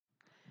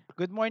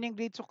Good morning,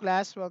 grade 2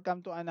 class.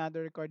 Welcome to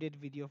another recorded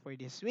video for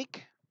this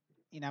week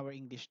in our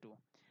English 2.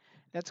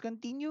 Let's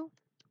continue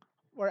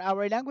for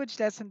our language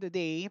lesson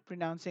today,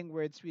 pronouncing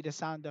words with the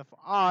sound of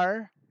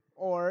R,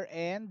 or,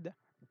 and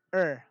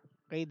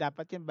Okay,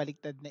 dapat yung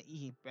baliktad na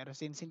E. Pero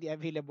since hindi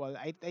available,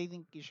 I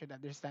think you should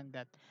understand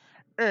that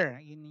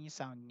yun yung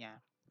sound niya.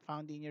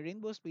 Found in your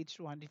Rainbows, page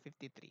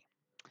 253.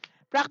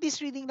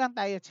 Practice reading lang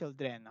tayo,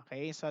 children.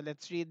 Okay, so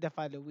let's read the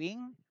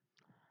following.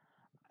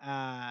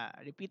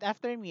 Repeat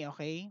after me,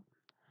 okay?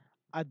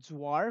 A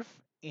dwarf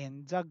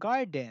in the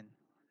garden.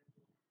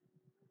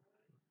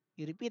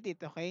 You repeat it,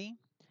 okay?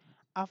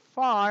 A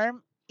farm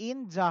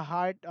in the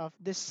heart of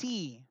the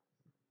sea.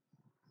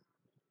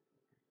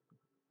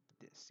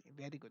 This,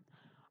 very good.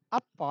 A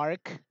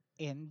park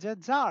in the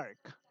dark.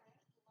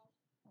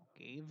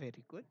 Okay,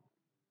 very good.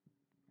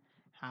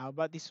 How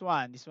about this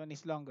one? This one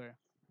is longer.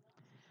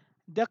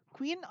 The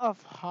Queen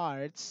of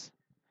Hearts,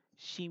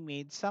 she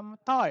made some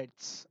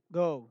tarts.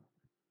 Go.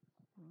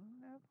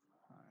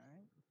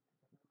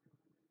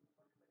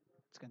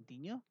 Let's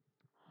continue.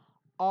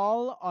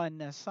 All on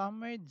a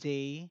summer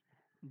day,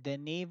 the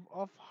Knave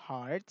of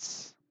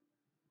Hearts.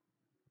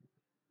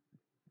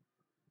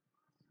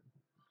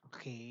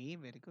 Okay,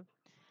 very good.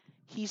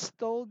 He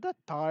stole the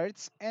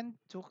tarts and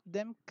took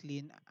them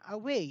clean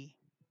away.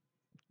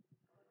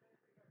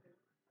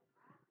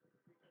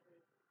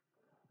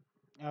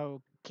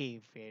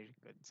 Okay, very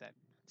good, son.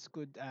 It's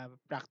good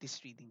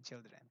practice reading,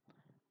 children.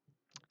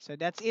 So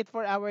that's it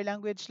for our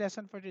language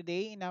lesson for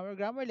today. In our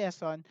grammar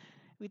lesson,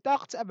 we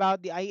talked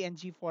about the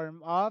ing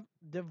form of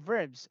the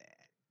verbs.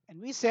 And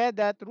we said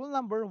that rule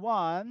number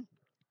one,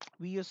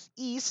 we use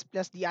is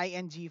plus the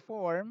ing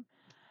form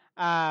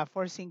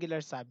for singular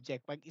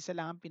subject. Pag isa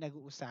lang ang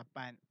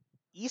pinag-uusapan,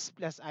 is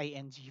plus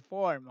ing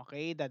form.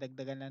 Okay?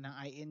 Dadagdagan na ng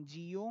ing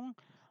yung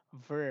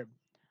verb.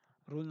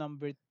 Rule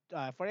number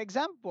for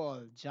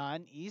example,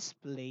 John is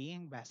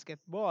playing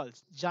basketball.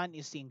 John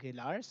is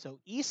singular,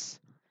 so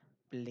is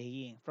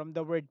playing. From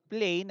the word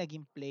play,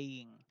 naging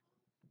playing.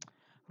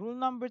 Rule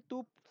number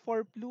two,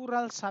 for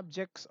plural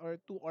subjects or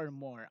two or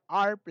more,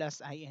 are plus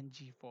ing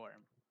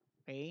form.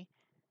 Okay?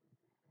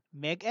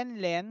 Meg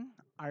and Len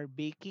are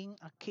baking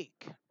a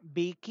cake.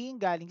 Baking,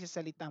 galing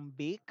sa salitang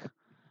bake.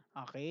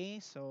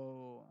 Okay?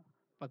 So,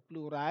 pag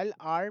plural,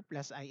 are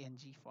plus ing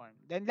form.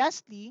 Then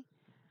lastly,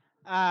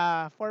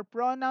 for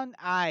pronoun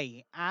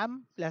I,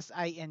 am plus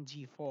ing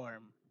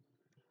form.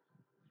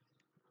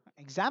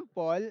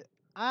 Example,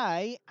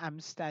 I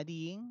am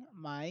studying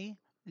my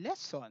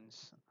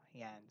lessons.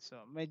 Ayan. So,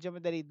 medyo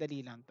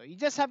madali-dali lang to. You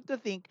just have to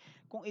think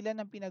kung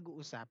ilan ang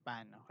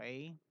pinag-uusapan.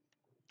 Okay?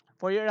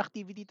 For your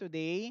activity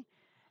today,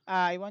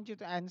 I want you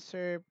to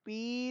answer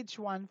page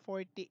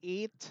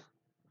 148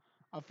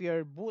 of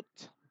your boot.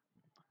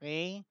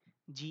 Okay?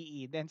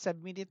 GE. Then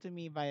submit it to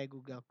me via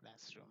Google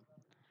Classroom.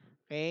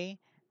 Okay?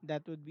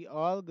 That would be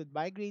all.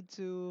 Goodbye, grade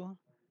 2.